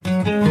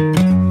Hi,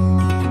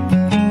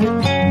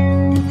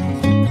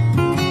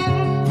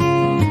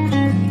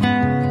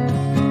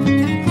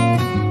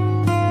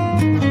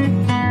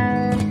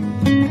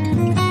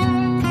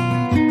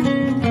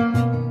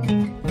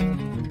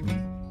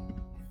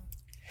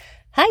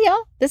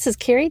 y'all. This is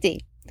Carrie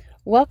D.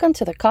 Welcome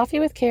to the Coffee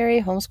with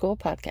Carrie Homeschool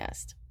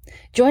Podcast.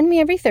 Join me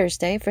every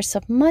Thursday for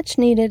some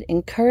much-needed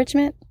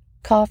encouragement,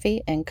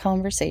 coffee, and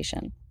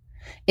conversation.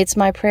 It's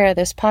my prayer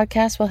this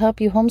podcast will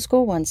help you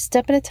homeschool one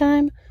step at a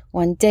time,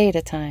 one day at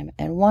a time,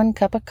 and one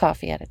cup of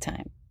coffee at a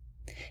time.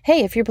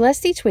 Hey, if you're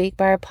blessed each week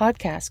by our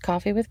podcast,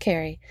 Coffee with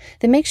Carrie,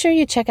 then make sure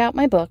you check out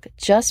my book,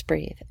 Just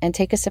Breathe, and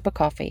take a sip of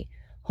coffee,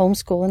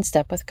 Homeschool in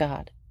Step with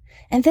God.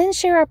 And then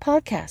share our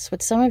podcast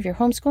with some of your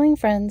homeschooling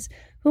friends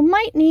who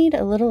might need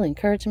a little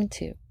encouragement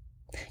too.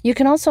 You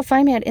can also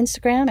find me at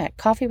Instagram at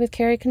Coffee with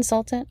Carrie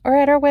Consultant or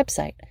at our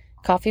website,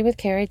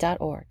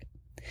 coffeewithcarrie.org.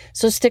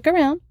 So stick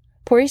around,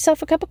 pour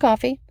yourself a cup of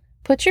coffee,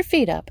 put your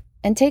feet up,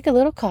 and take a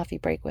little coffee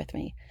break with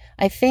me.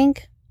 I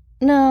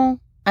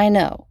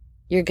know,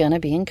 you're gonna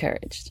be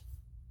encouraged.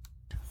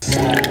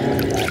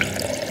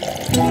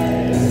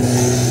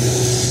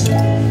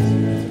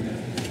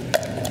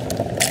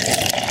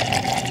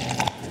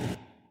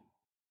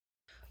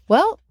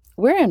 Well,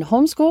 we're in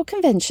homeschool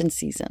convention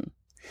season.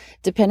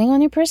 Depending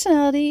on your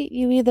personality,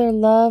 you either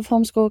love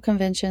homeschool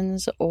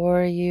conventions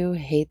or you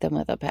hate them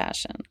with a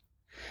passion.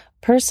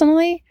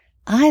 Personally,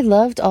 I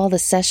loved all the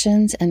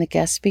sessions and the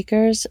guest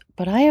speakers,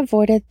 but I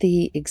avoided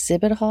the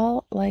exhibit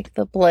hall like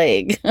the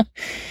plague.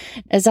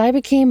 As I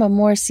became a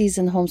more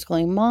seasoned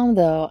homeschooling mom,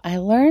 though, I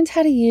learned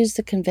how to use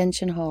the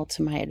convention hall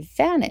to my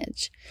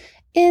advantage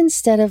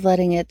instead of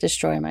letting it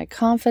destroy my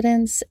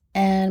confidence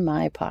and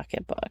my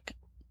pocketbook.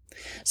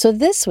 So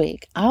this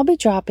week, I'll be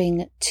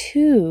dropping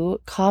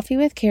 2 Coffee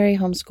with Carrie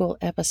homeschool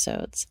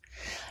episodes.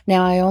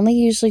 Now, I only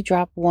usually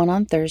drop one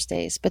on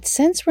Thursdays, but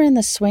since we're in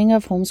the swing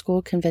of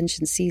homeschool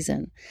convention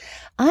season,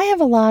 I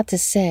have a lot to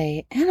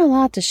say and a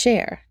lot to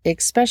share,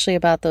 especially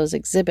about those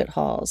exhibit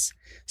halls.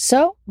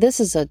 So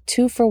this is a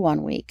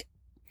 2-for-1 week.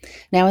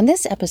 Now, in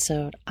this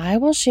episode, I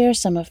will share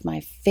some of my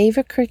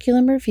favorite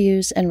curriculum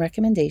reviews and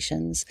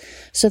recommendations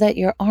so that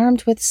you're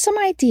armed with some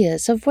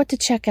ideas of what to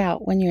check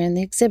out when you're in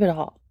the exhibit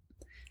hall.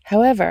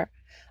 However,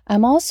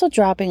 I'm also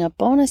dropping a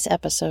bonus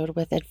episode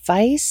with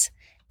advice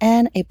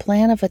and a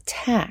plan of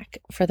attack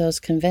for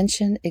those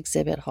convention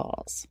exhibit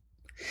halls.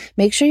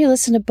 Make sure you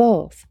listen to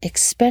both,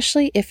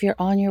 especially if you're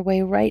on your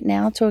way right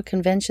now to a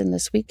convention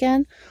this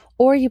weekend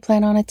or you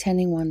plan on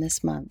attending one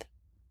this month.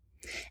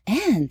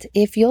 And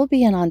if you'll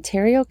be in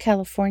Ontario,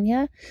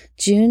 California,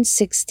 June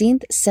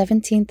 16th,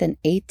 17th, and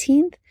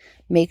 18th,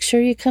 make sure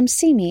you come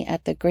see me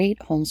at the Great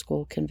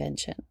Homeschool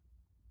Convention.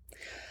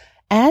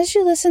 As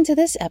you listen to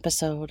this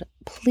episode,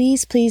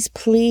 please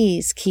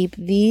keep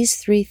these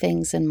 3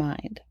 things in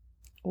mind.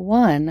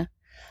 1,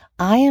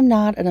 I am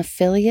not an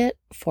affiliate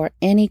for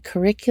any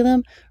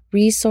curriculum,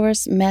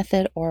 resource,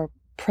 method, or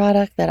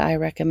product that I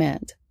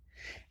recommend.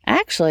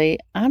 Actually,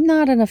 I'm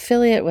not an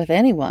affiliate with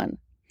anyone.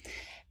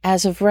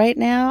 As of right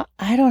now,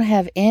 I don't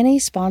have any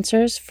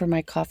sponsors for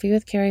my Coffee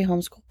with Carrie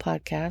homeschool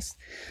podcast,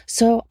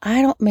 so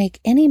I don't make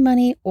any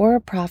money or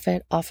a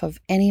profit off of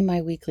any of my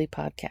weekly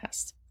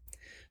podcasts.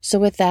 So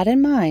with that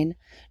in mind,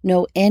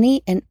 know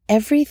any and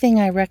everything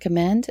I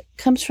recommend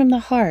comes from the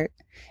heart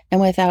and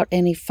without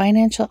any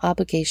financial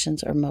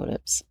obligations or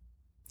motives.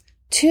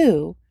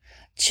 2,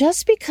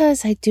 just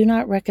because I do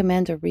not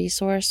recommend a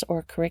resource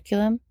or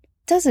curriculum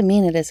doesn't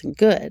mean it isn't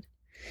good.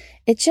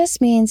 It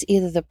just means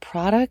either the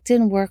product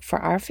didn't work for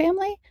our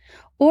family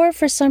or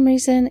for some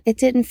reason it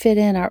didn't fit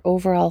in our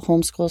overall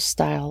homeschool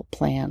style,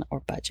 plan,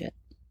 or budget.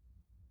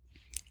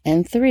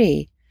 And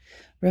 3,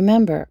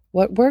 remember,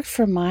 what worked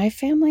for my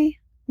family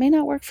may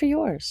not work for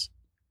yours.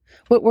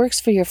 What works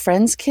for your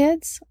friends'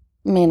 kids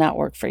may not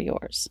work for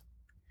yours.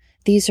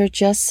 These are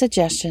just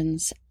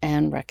suggestions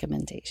and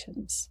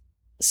recommendations.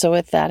 So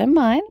with that in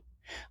mind,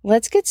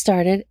 let's get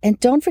started, and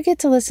don't forget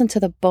to listen to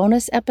the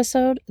bonus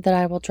episode that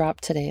I will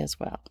drop today as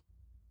well.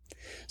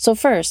 So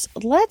first,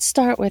 let's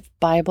start with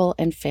Bible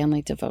and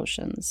family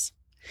devotions.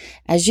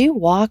 As you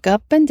walk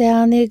up and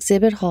down the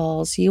exhibit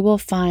halls, you will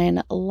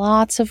find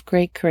lots of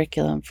great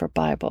curriculum for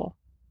Bible.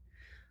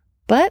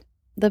 But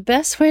the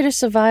best way to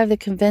survive the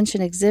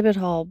convention exhibit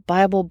hall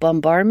Bible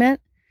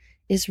bombardment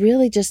is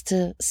really just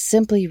to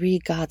simply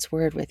read God's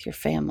Word with your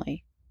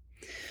family.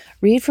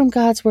 Read from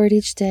God's Word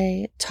each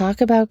day,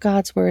 talk about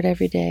God's Word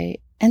every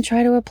day, and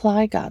try to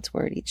apply God's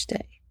Word each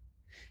day.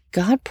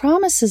 God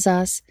promises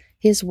us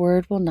His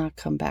Word will not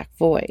come back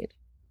void.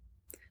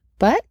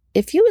 But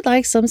if you would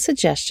like some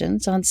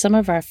suggestions on some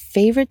of our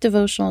favorite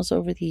devotionals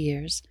over the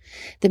years,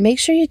 then make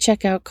sure you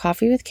check out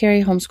Coffee with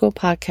Carrie Homeschool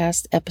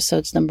Podcast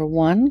episodes number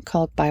 1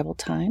 called Bible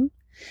Time,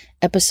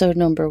 episode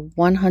number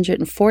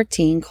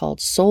 114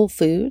 called Soul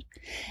Food,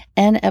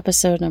 and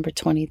episode number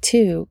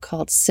 22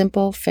 called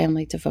Simple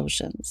Family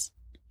Devotions.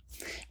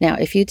 Now,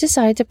 if you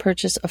decide to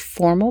purchase a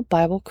formal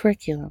Bible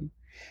curriculum,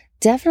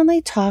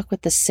 definitely talk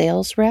with the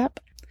sales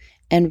rep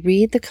and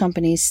read the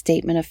company's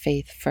statement of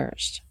faith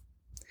first.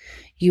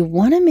 You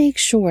want to make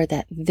sure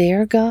that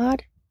their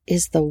God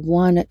is the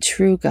one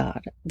true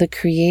God, the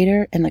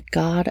creator and the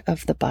God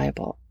of the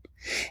Bible.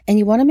 And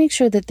you want to make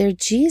sure that their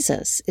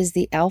Jesus is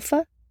the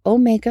Alpha,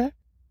 Omega,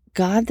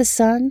 God the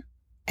Son,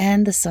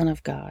 and the Son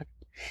of God,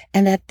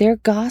 and that their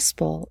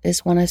gospel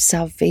is one of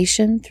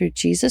salvation through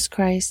Jesus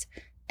Christ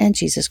and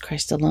Jesus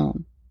Christ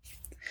alone.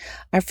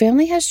 Our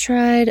family has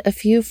tried a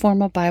few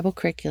formal Bible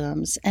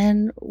curriculums,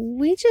 and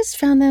we just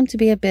found them to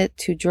be a bit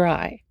too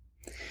dry.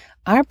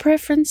 Our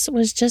preference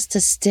was just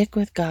to stick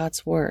with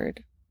God's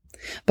Word.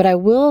 But I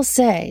will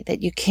say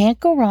that you can't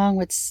go wrong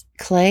with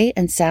Clay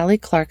and Sally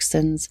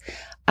Clarkson's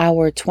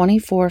Our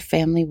 24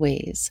 Family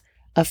Ways,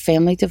 a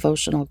family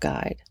devotional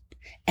guide,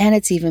 and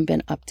it's even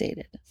been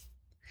updated.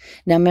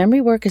 Now,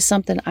 memory work is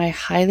something I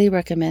highly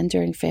recommend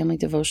during family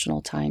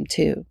devotional time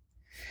too.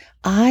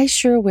 I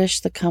sure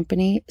wish the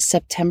company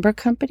September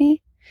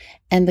Company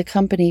and the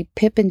company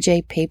Pip and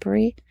J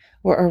Papery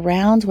were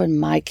around when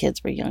my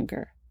kids were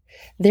younger.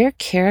 Their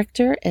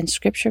character and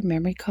scripture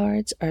memory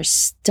cards are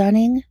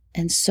stunning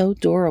and so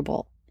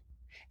durable.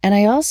 And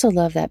I also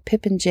love that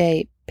Pip and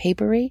J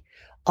Papery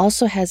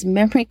also has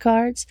memory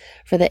cards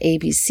for the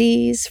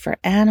ABCs, for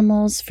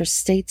animals, for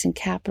states and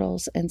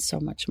capitals, and so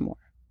much more.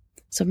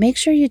 So make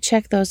sure you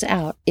check those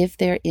out if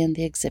they're in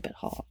the exhibit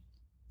hall.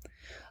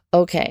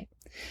 Okay,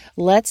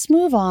 let's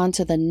move on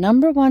to the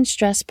number one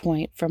stress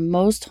point for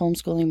most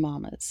homeschooling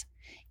mamas,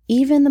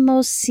 even the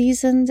most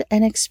seasoned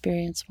and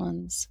experienced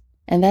ones.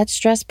 And that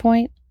stress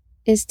point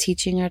is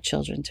teaching our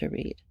children to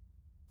read.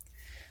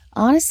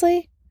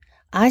 Honestly,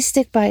 I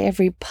stick by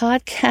every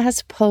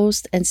podcast,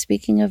 post, and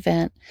speaking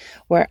event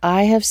where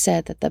I have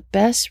said that the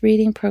best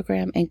reading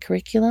program and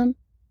curriculum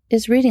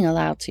is reading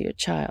aloud to your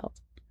child.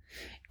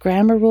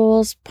 Grammar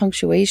rules,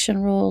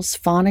 punctuation rules,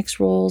 phonics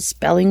rules,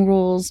 spelling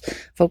rules,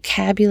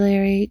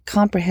 vocabulary,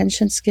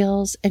 comprehension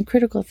skills, and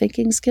critical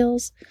thinking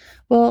skills,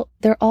 well,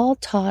 they're all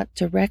taught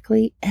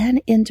directly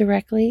and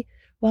indirectly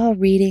while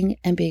reading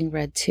and being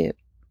read to.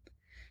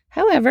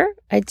 However,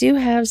 I do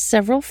have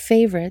several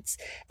favorites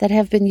that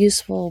have been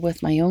useful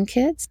with my own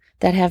kids,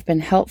 that have been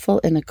helpful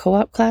in the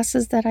co-op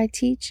classes that I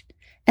teach,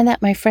 and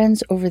that my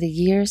friends over the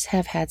years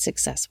have had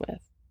success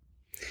with.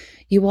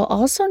 You will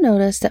also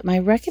notice that my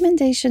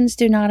recommendations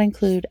do not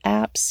include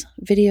apps,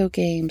 video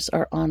games,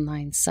 or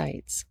online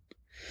sites.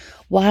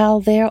 While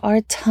there are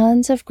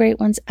tons of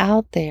great ones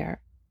out there,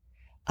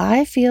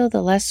 I feel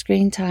the less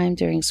screen time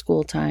during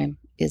school time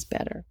is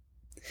better.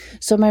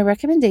 So my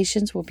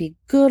recommendations will be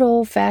good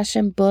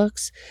old-fashioned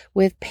books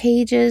with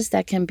pages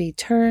that can be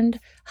turned,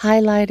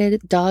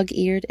 highlighted,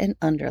 dog-eared, and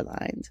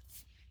underlined.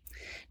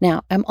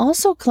 Now, I'm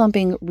also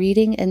clumping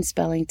reading and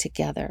spelling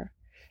together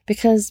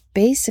because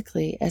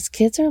basically, as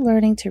kids are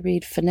learning to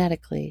read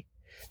phonetically,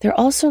 they're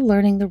also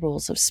learning the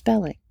rules of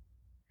spelling.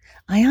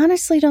 I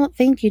honestly don't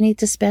think you need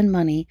to spend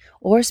money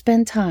or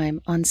spend time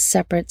on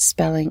separate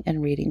spelling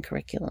and reading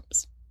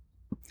curriculums.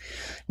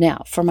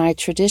 Now, for my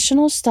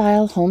traditional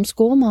style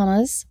homeschool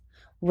mamas,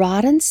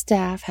 Rod and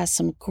Staff has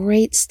some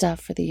great stuff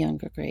for the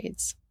younger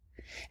grades.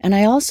 And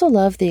I also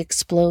love the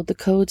Explode the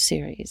Code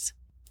series.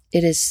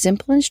 It is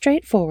simple and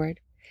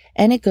straightforward,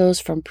 and it goes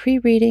from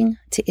pre-reading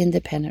to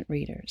independent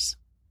readers.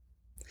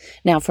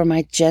 Now, for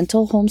my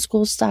gentle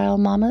homeschool style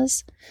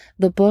mamas,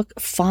 the book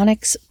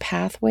Phonics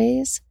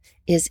Pathways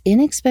is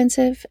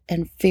inexpensive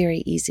and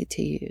very easy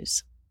to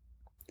use.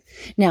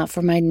 Now,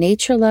 for my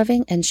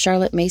nature-loving and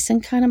Charlotte Mason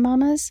kind of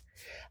mamas,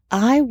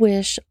 I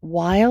wish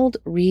Wild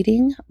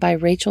Reading by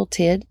Rachel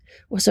Tidd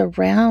was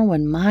around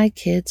when my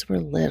kids were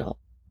little.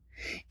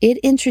 It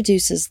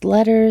introduces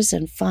letters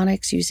and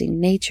phonics using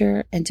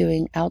nature and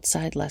doing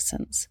outside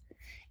lessons.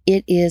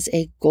 It is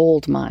a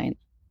gold mine.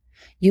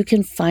 You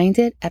can find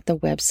it at the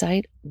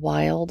website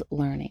Wild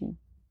Learning.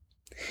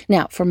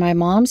 Now, for my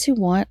moms who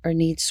want or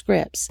need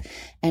scripts,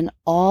 an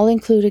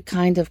all-included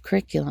kind of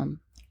curriculum,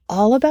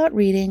 all about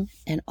reading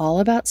and all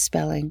about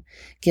spelling,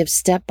 gives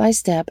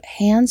step-by-step,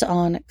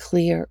 hands-on,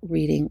 clear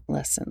reading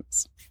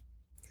lessons.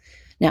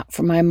 Now,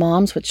 for my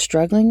moms with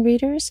struggling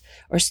readers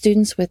or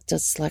students with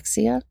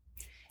dyslexia,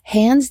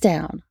 hands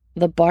down,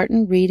 the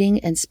Barton Reading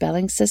and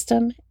Spelling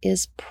System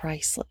is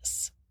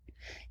priceless.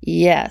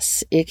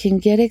 Yes, it can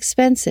get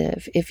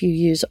expensive if you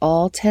use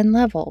all 10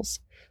 levels,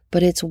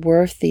 but it's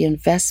worth the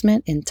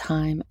investment in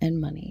time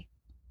and money.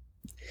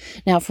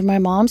 Now, for my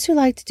moms who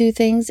like to do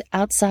things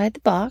outside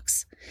the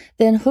box,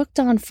 then Hooked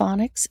on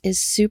Phonics is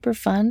super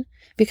fun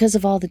because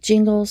of all the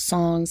jingles,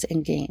 songs,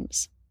 and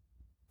games.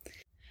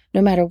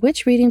 No matter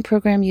which reading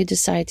program you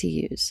decide to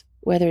use,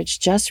 whether it's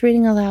just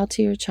reading aloud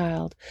to your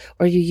child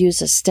or you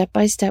use a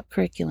step-by-step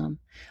curriculum,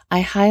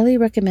 I highly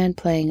recommend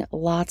playing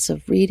lots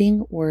of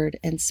reading, word,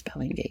 and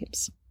spelling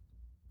games.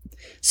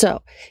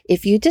 So,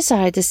 if you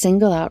decide to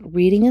single out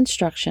reading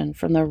instruction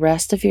from the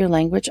rest of your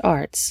language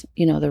arts,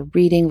 the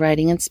reading,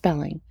 writing, and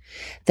spelling,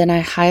 then I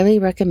highly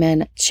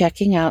recommend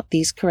checking out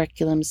these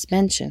curriculums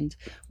mentioned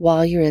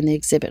while you're in the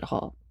exhibit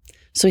hall.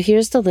 So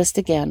here's the list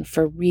again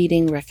for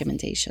reading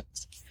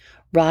recommendations.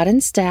 Rod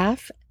and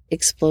Staff,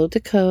 Explode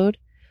the Code,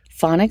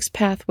 Phonics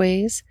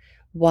Pathways,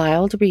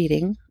 Wild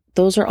Reading,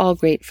 those are all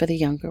great for the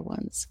younger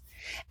ones.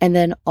 and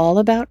then All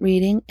About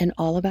Reading and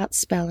All About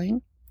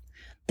Spelling,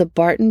 the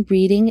Barton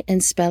Reading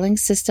and Spelling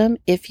System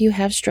if you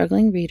have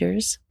struggling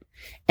readers,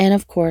 and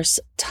of course,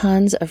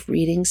 tons of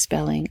reading,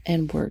 spelling,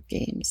 and word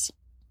games.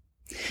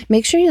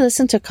 Make sure you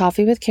listen to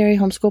Coffee with Carrie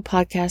Homeschool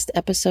Podcast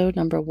episode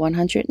number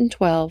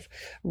 112,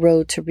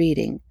 Road to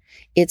Reading.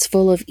 It's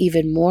full of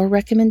even more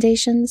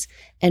recommendations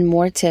and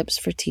more tips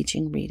for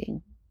teaching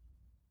reading.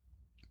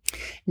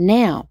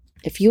 Now,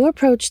 if you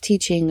approach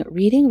teaching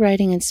reading,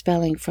 writing, and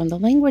spelling from the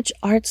language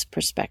arts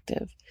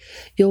perspective,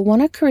 you'll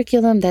want a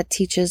curriculum that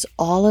teaches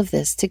all of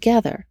this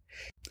together,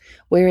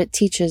 where it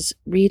teaches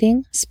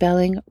reading,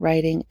 spelling,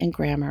 writing, and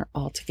grammar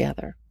all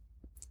together.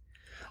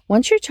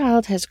 Once your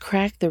child has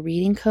cracked the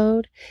reading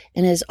code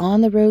and is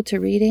on the road to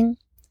reading,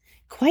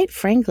 quite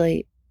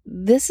frankly,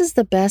 this is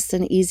the best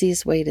and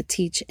easiest way to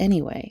teach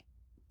anyway.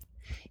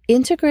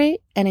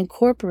 Integrate and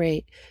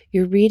incorporate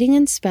your reading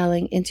and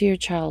spelling into your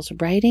child's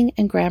writing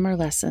and grammar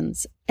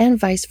lessons, and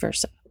vice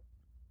versa.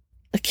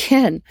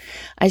 Again,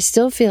 I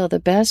still feel the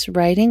best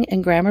writing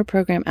and grammar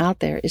program out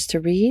there is to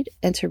read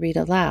and to read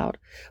aloud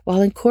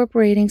while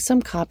incorporating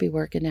some copy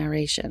work and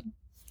narration.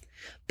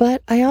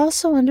 But I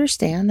also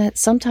understand that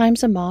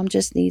sometimes a mom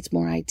just needs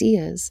more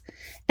ideas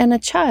and a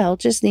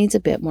child just needs a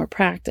bit more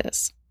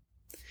practice.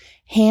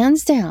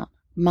 Hands down,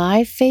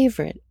 my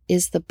favorite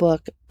is the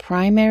book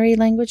Primary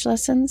Language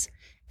Lessons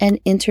and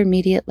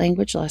Intermediate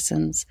Language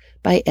Lessons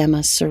by Emma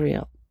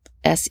Serrell,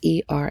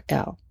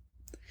 S-E-R-L.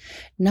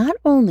 Not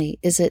only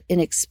is it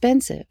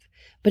inexpensive,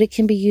 but it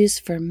can be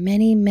used for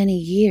many, many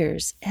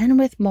years and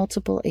with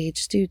multiple age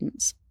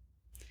students.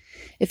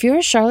 If you're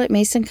a Charlotte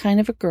Mason kind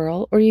of a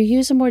girl, or you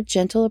use a more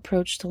gentle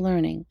approach to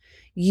learning,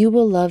 you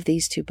will love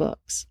these two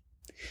books.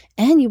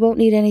 And you won't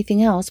need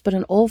anything else but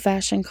an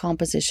old-fashioned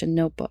composition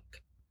notebook.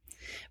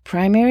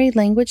 Primary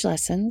Language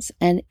Lessons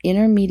and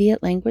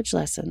Intermediate Language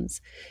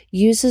Lessons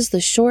uses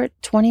the short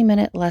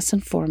 20-minute lesson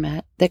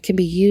format that can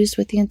be used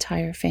with the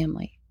entire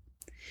family.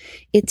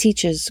 It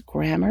teaches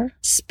grammar,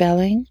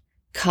 spelling,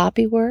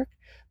 copy work,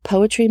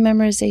 poetry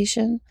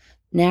memorization,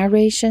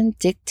 narration,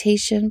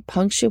 dictation,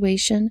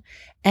 punctuation,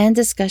 and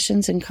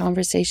discussions and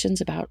conversations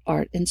about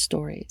art and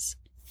stories.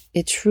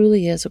 It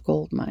truly is a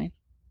goldmine.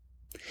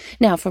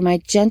 Now, for my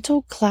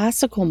gentle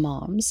classical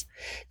moms,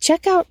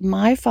 check out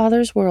My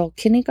Father's World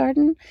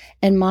Kindergarten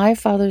and My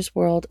Father's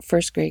World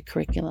First Grade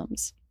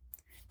curriculums.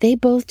 They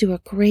both do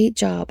a great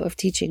job of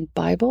teaching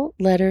Bible,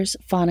 letters,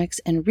 phonics,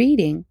 and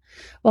reading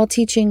while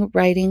teaching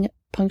writing,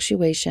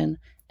 punctuation,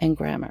 and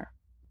grammar.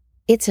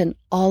 It's an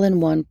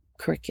all-in-one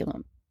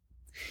curriculum.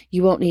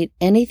 You won't need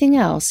anything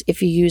else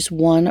if you use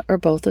one or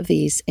both of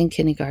these in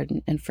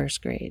kindergarten and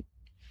first grade.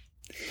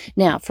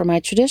 Now, for my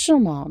traditional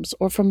moms,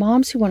 or for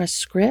moms who want a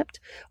script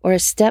or a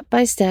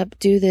step-by-step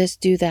do this,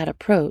 do that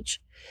approach,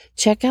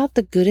 check out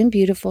the Good and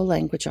Beautiful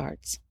Language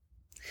Arts.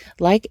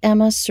 Like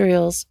Emma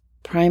Serrell's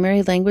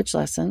Primary Language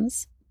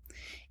Lessons,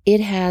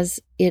 it has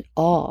it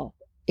all,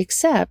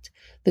 except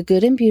the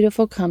Good and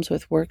Beautiful comes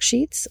with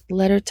worksheets,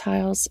 letter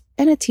tiles,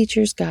 and a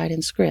teacher's guide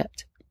and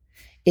script.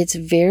 It's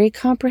very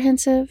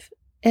comprehensive,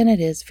 and it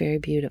is very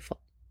beautiful.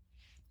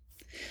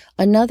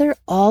 Another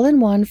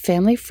all-in-one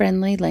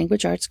family-friendly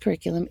language arts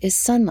curriculum is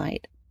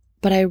Sunlight,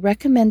 but I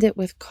recommend it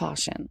with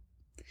caution.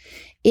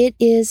 It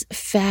is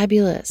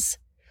fabulous,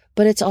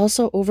 but it's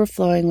also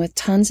overflowing with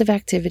tons of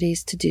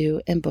activities to do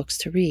and books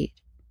to read.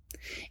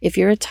 If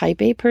you're a type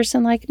A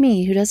person like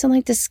me who doesn't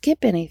like to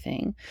skip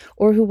anything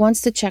or who wants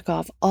to check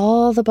off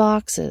all the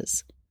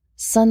boxes,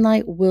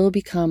 Sunlight will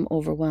become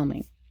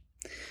overwhelming.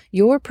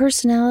 Your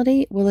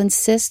personality will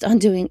insist on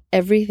doing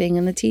everything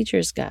in the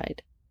teacher's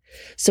guide.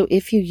 So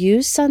if you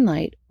use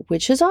Sunlight,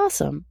 which is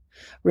awesome,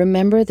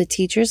 remember the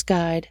teacher's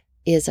guide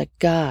is a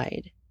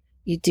guide.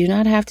 You do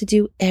not have to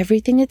do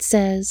everything it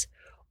says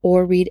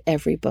or read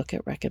every book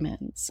it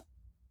recommends.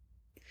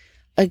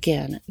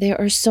 Again, there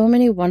are so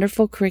many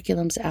wonderful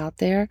curriculums out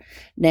there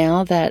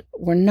now that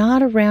were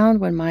not around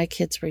when my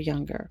kids were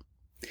younger.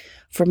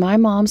 For my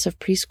moms of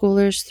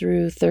preschoolers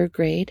through third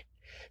grade,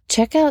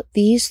 check out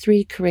these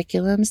 3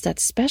 curriculums that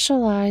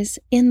specialize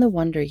in the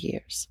wonder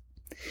years.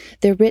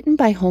 They're written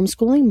by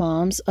homeschooling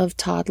moms of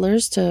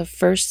toddlers to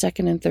first,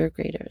 second, and third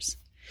graders.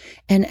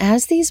 And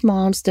as these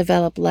moms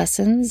develop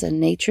lessons and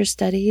nature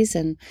studies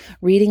and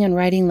reading and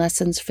writing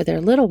lessons for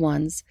their little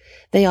ones,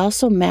 they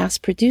also mass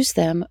produce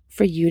them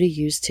for you to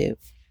use too.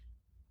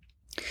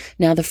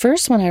 Now, the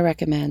first one I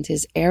recommend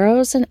is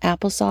Arrows and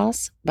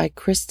Applesauce by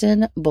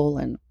Kristen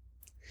Bolin.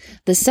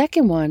 The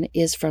second one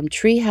is from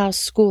Treehouse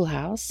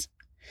Schoolhouse.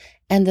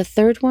 And the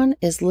third one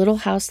is Little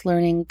House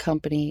Learning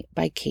Company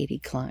by Katie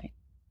Klein.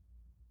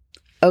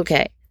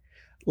 Okay,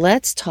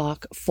 let's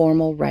talk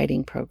formal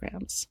writing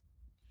programs.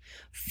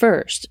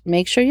 First,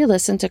 make sure you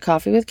listen to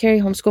Coffee with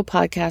Carrie Homeschool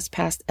Podcast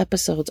past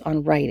episodes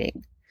on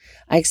writing.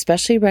 I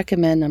especially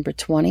recommend number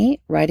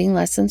 20, Writing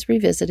Lessons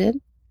Revisited,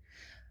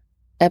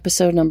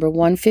 episode number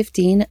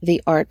 115,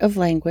 The Art of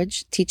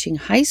Language, Teaching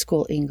High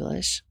School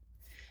English,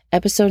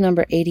 episode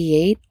number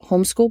 88,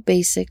 Homeschool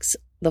Basics,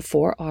 The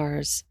 4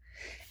 R's,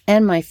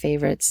 and my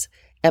favorites,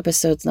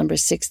 episodes number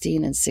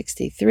 16 and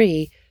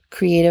 63,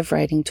 Creative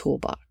Writing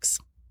Toolbox.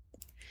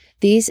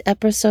 These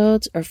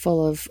episodes are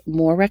full of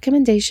more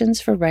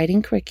recommendations for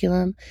writing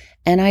curriculum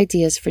and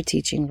ideas for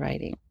teaching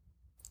writing.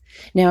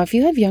 Now, if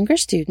you have younger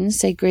students,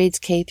 say grades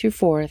K through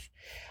 4th,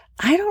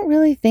 I don't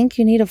really think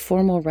you need a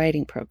formal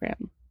writing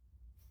program.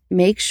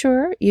 Make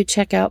sure you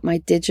check out my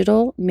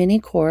digital mini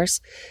course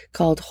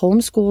called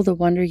Homeschool the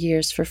Wonder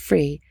Years for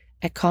free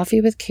at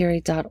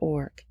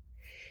coffeewithcarrie.org.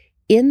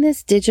 In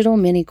this digital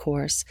mini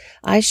course,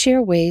 I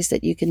share ways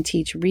that you can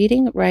teach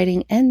reading,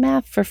 writing, and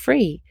math for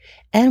free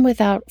and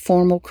without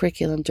formal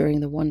curriculum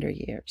during the Wonder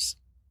Years.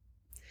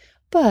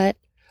 But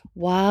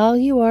while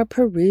you are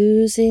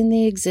perusing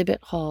the exhibit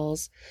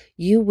halls,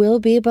 you will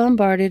be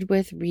bombarded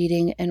with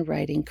reading and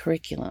writing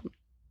curriculum.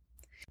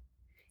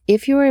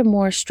 If you are a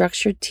more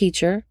structured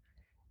teacher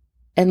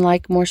and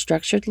like more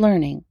structured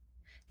learning,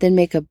 then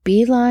make a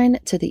beeline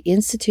to the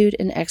Institute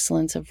in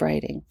Excellence of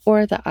Writing,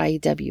 or the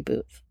IEW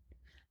booth.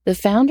 The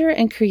founder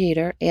and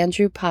creator,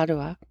 Andrew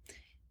Padua,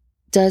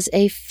 does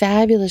a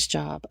fabulous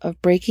job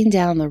of breaking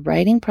down the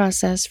writing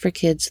process for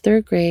kids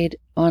 3rd grade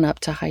on up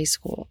to high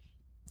school.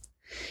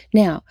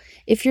 Now,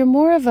 if you're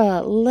more of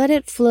a let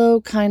it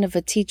flow kind of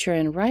a teacher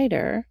and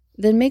writer,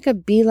 then make a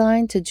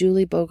beeline to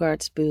Julie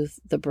Bogart's booth,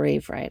 The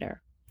Brave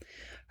Writer.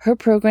 Her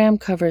program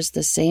covers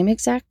the same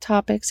exact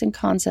topics and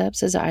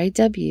concepts as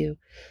IEW,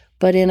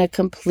 but in a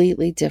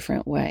completely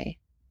different way.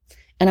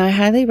 And I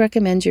highly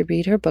recommend you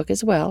read her book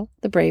as well,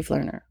 The Brave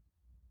Learner.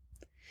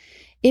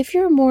 If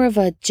you're more of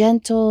a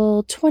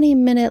gentle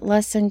 20-minute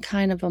lesson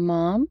kind of a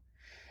mom,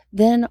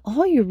 then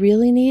all you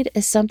really need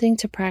is something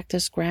to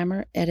practice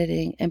grammar,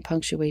 editing, and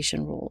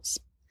punctuation rules.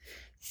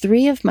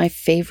 3 of my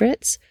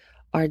favorites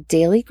are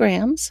Daily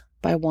Grams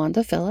by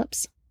Wanda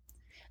Phillips,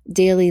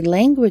 Daily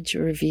Language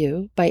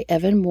Review by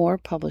Evan Moore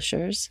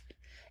Publishers,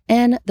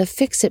 and the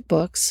Fix-It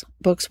books,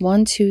 books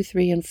 1, 2,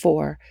 3, and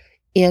 4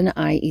 in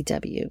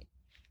IEW.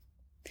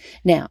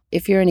 Now,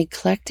 if you're an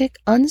eclectic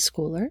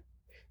unschooler,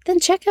 then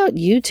check out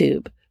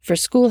YouTube for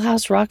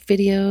Schoolhouse Rock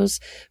videos,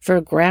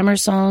 for grammar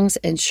songs,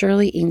 and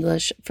Shirley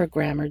English for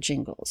grammar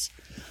jingles.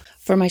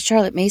 For my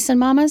Charlotte Mason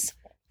mamas,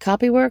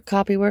 copywork,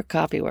 copywork,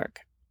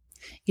 copywork.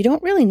 You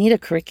don't really need a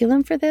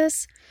curriculum for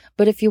this,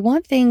 but if you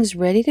want things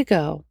ready to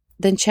go,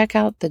 then check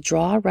out the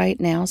Draw Right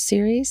Now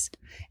series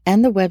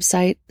and the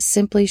website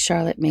Simply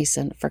Charlotte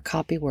Mason for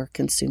copywork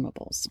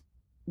consumables.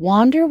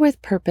 Wander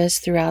with purpose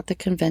throughout the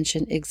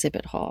convention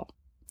exhibit hall.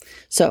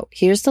 So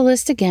here's the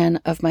list again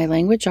of my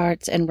language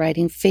arts and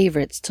writing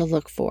favorites to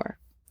look for.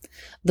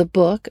 The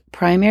book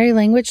Primary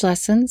Language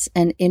Lessons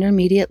and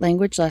Intermediate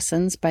Language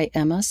Lessons by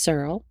Emma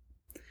Searle,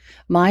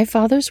 My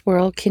Father's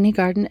World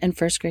Kindergarten and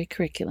First Grade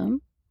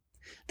Curriculum,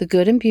 The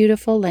Good and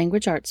Beautiful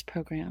Language Arts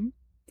Program,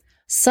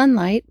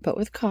 Sunlight but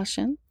with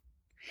Caution,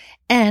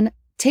 and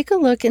take a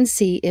look and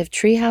see if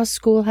Treehouse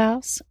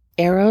Schoolhouse,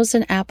 Arrows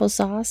and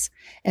Applesauce,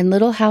 and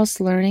Little House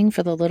Learning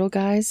for the Little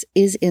Guys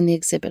is in the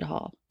exhibit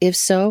hall. If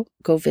so,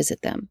 go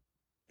visit them.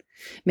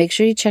 Make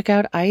sure you check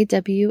out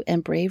IEW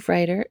and Brave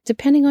Writer,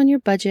 depending on your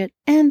budget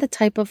and the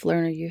type of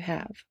learner you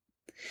have.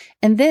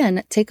 And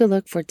then take a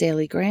look for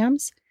Daily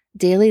Grams,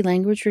 Daily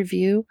Language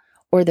Review,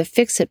 or the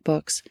Fix-It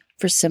books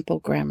for simple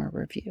grammar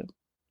review.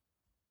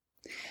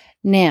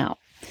 Now,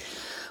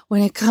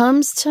 when it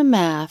comes to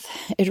math,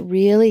 it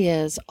really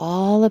is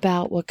all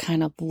about what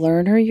kind of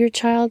learner your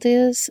child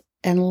is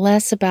and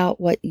less about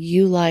what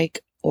you like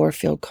or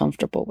feel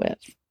comfortable with.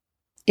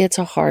 It's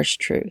a harsh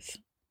truth.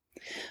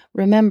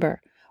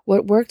 Remember,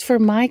 what worked for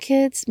my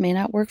kids may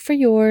not work for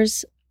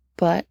yours,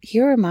 but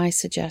here are my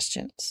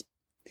suggestions.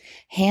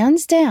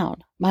 Hands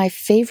down, my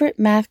favorite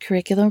math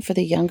curriculum for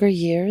the younger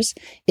years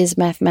is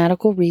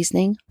Mathematical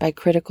Reasoning by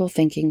Critical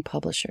Thinking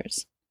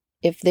Publishers.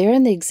 If they're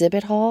in the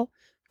exhibit hall,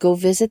 go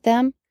visit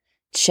them,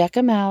 check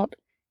them out,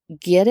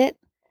 get it,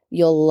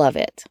 you'll love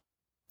it.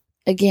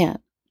 Again,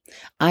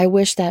 I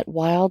wish that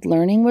Wild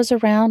Learning was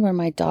around when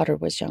my daughter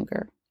was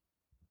younger.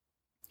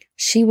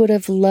 She would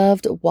have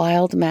loved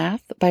Wild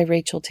Math by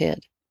Rachel Tidd.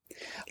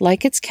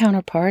 Like its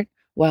counterpart,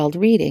 Wild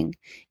Reading,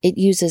 it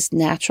uses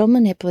natural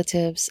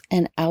manipulatives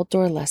and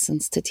outdoor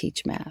lessons to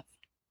teach math.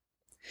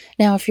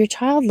 Now, if your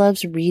child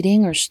loves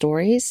reading or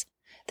stories,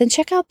 then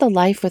check out the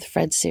Life with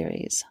Fred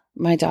series.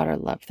 My daughter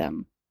loved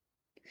them.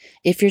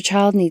 If your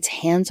child needs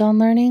hands-on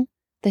learning,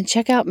 then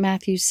check out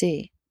Matthew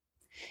C.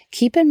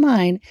 Keep in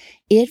mind,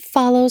 it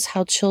follows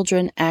how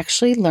children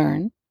actually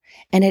learn,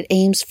 and it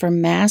aims for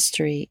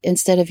mastery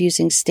instead of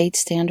using state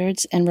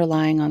standards and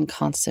relying on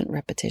constant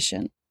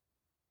repetition.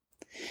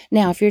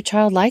 Now, if your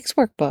child likes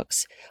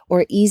workbooks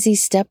or easy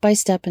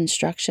step-by-step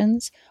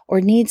instructions or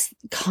needs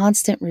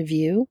constant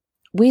review,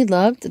 we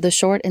loved the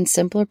short and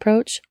simple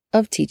approach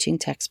of teaching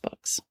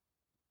textbooks.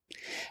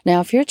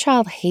 Now, if your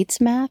child hates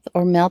math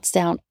or melts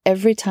down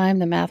every time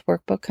the math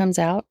workbook comes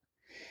out,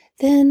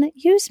 then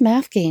use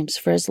math games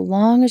for as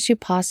long as you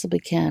possibly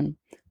can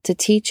to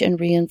teach and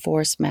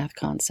reinforce math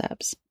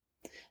concepts.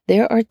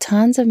 There are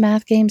tons of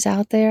math games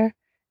out there,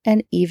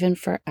 and even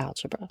for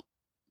algebra.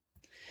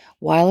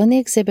 While in the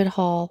exhibit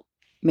hall,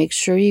 make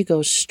sure you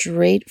go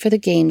straight for the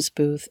games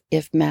booth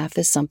if math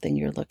is something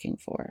you're looking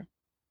for.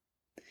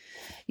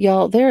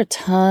 Y'all, there are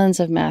tons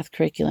of math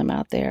curriculum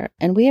out there,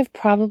 and we have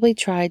probably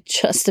tried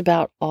just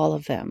about all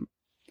of them.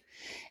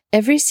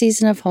 Every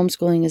season of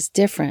homeschooling is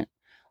different,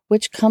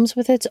 which comes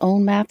with its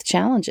own math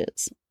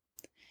challenges.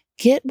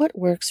 Get what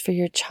works for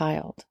your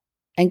child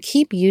and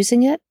keep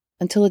using it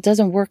until it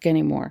doesn't work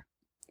anymore.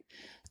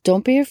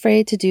 Don't be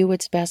afraid to do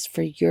what's best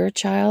for your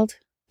child,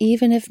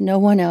 even if no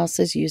one else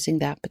is using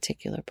that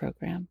particular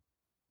program.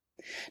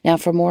 Now,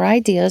 for more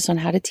ideas on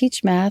how to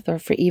teach math or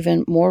for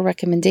even more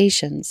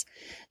recommendations,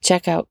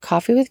 check out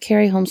Coffee with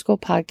Carrie Homeschool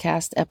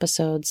Podcast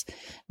episodes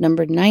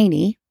number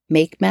 90,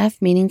 Make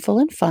Math Meaningful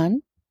and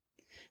Fun.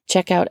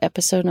 Check out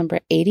episode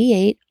number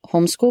 88,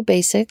 Homeschool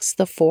Basics,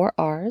 the 4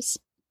 R's.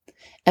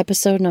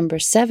 Episode number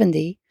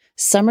 70,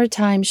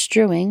 Summertime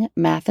Strewing,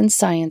 Math and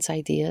Science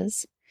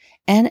Ideas.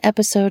 And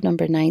episode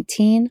number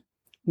 19,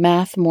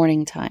 Math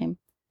Morning Time,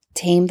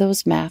 Tame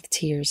Those Math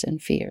Tears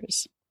and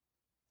Fears.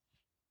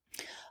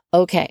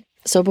 Okay,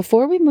 so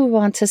before we move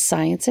on to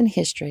science and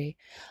history,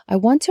 I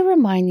want to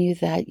remind you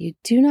that you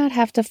do not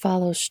have to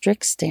follow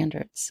strict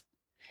standards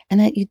and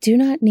that you do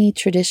not need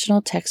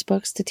traditional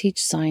textbooks to teach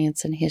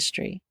science and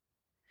history.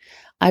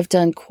 I've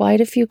done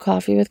quite a few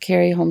Coffee with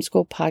Carrie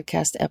Homeschool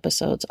Podcast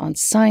episodes on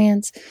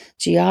science,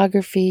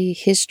 geography,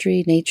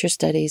 history, nature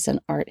studies, and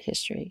art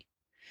history.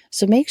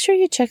 So make sure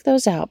you check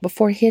those out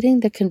before hitting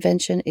the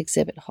convention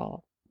exhibit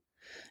hall.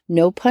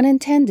 No pun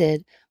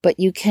intended, but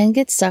you can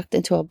get sucked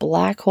into a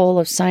black hole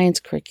of science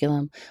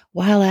curriculum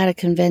while at a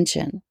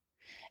convention.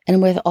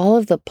 And with all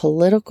of the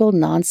political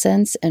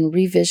nonsense and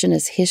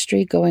revisionist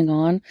history going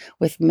on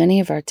with many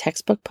of our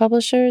textbook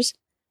publishers,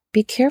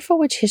 be careful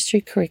which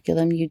history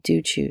curriculum you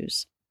do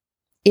choose,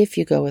 if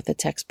you go with a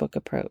textbook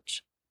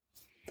approach.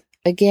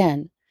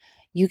 Again,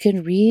 you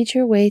can read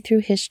your way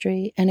through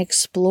history and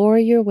explore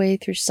your way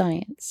through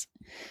science.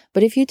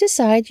 But if you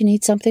decide you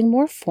need something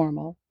more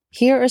formal,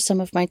 here are some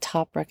of my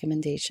top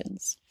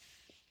recommendations.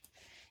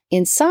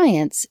 In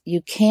science, you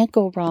can't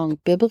go wrong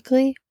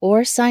biblically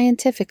or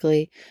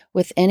scientifically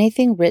with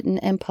anything written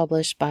and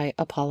published by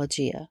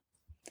Apologia.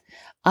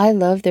 I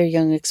love their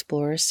Young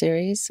Explorer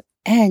series,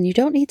 and you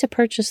don't need to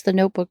purchase the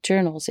notebook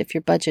journals if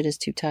your budget is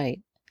too tight.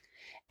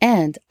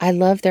 And I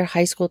love their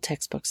high school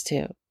textbooks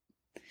too.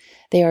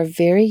 They are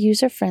very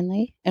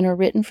user-friendly and are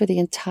written for the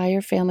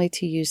entire family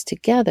to use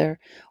together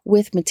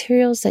with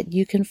materials that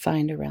you can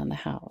find around the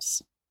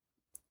house.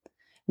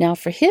 Now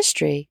for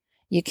history,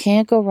 you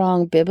can't go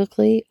wrong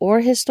biblically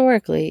or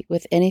historically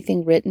with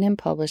anything written and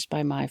published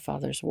by My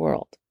Father's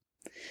World.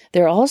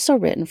 They're also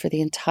written for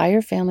the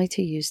entire family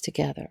to use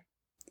together.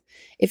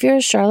 If you're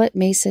a Charlotte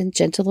Mason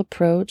gentle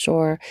approach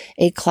or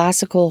a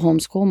classical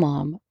homeschool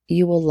mom,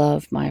 you will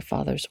love My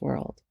Father's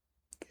World.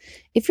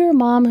 If you're a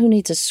mom who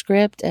needs a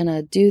script and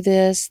a do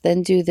this,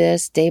 then do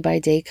this, day by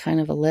day kind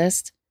of a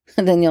list,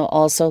 then you'll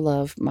also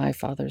love My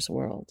Father's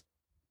World.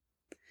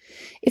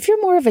 If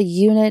you're more of a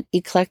unit,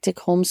 eclectic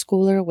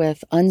homeschooler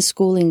with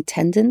unschooling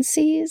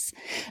tendencies,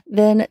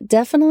 then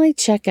definitely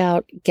check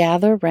out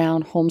Gather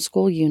Round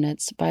Homeschool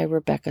Units by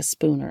Rebecca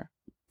Spooner.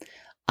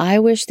 I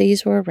wish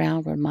these were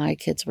around when my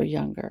kids were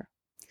younger.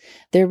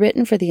 They're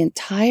written for the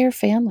entire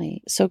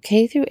family, so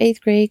K through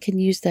 8th grade can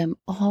use them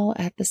all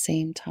at the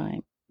same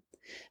time.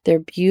 They're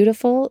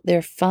beautiful,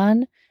 they're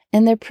fun,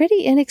 and they're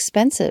pretty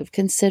inexpensive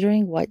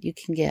considering what you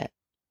can get.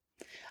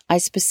 I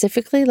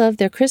specifically love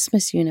their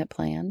Christmas unit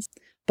plans,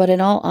 but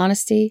in all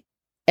honesty,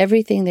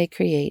 everything they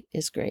create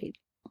is great.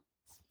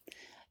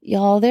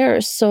 Y'all, there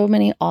are so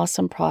many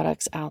awesome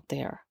products out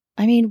there.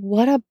 I mean,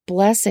 what a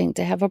blessing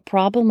to have a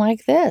problem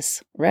like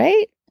this,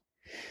 right?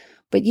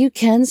 But you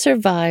can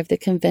survive the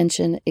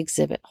convention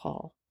exhibit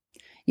hall.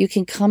 You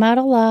can come out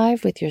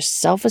alive with your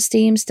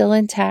self-esteem still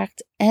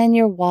intact and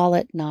your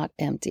wallet not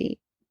empty.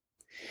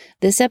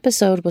 This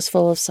episode was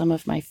full of some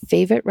of my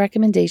favorite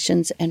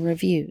recommendations and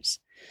reviews,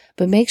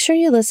 but make sure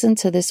you listen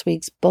to this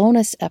week's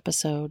bonus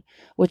episode,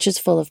 which is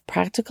full of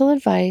practical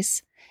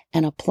advice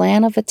and a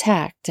plan of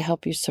attack to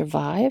help you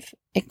survive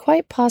and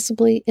quite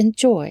possibly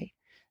enjoy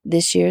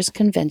this year's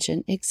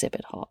convention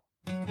exhibit hall.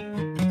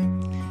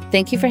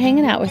 Thank you for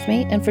hanging out with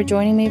me and for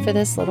joining me for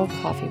this little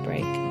coffee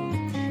break.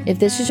 If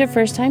this is your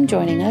first time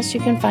joining us, you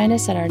can find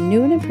us at our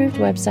new and improved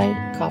website,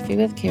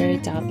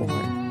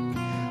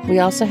 coffeewithcarrie.org. We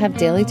also have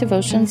daily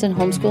devotions and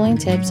homeschooling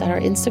tips at our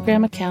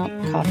Instagram account,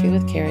 Coffee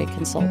with Carrie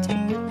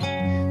Consulting.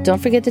 Don't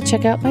forget to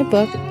check out my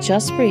book,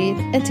 Just Breathe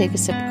and Take a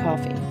Sip of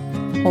Coffee,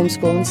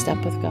 Homeschool in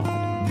Step with God.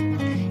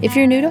 If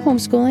you're new to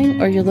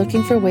homeschooling or you're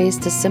looking for ways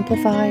to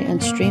simplify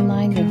and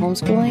streamline your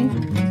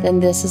homeschooling, then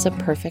this is a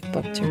perfect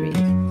book to read.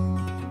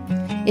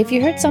 If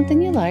you heard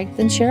something you liked,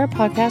 then share our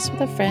podcast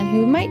with a friend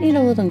who might need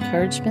a little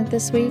encouragement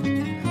this week,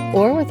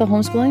 or with a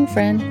homeschooling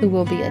friend who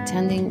will be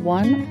attending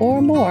one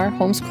or more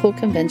homeschool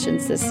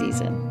conventions this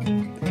season.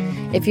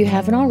 If you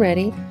haven't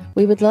already,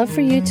 we would love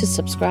for you to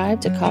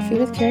subscribe to Coffee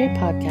with Carrie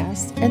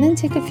podcast and then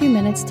take a few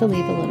minutes to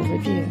leave a little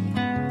review.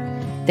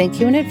 Thank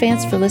you in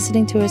advance for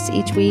listening to us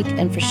each week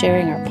and for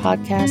sharing our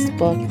podcast,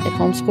 book, and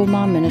Homeschool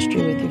Mom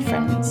Ministry with your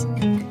friends.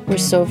 We're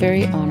so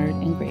very honored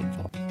and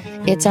grateful.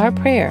 It's our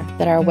prayer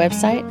that our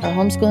website, our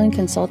homeschooling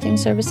consulting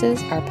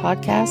services, our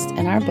podcast,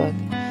 and our book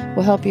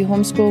will help you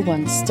homeschool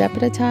one step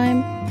at a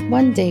time,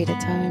 one day at a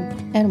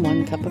time, and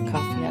one cup of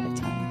coffee at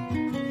a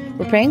time.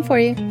 We're praying for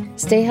you.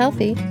 Stay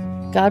healthy.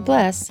 God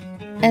bless,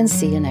 and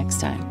see you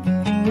next time.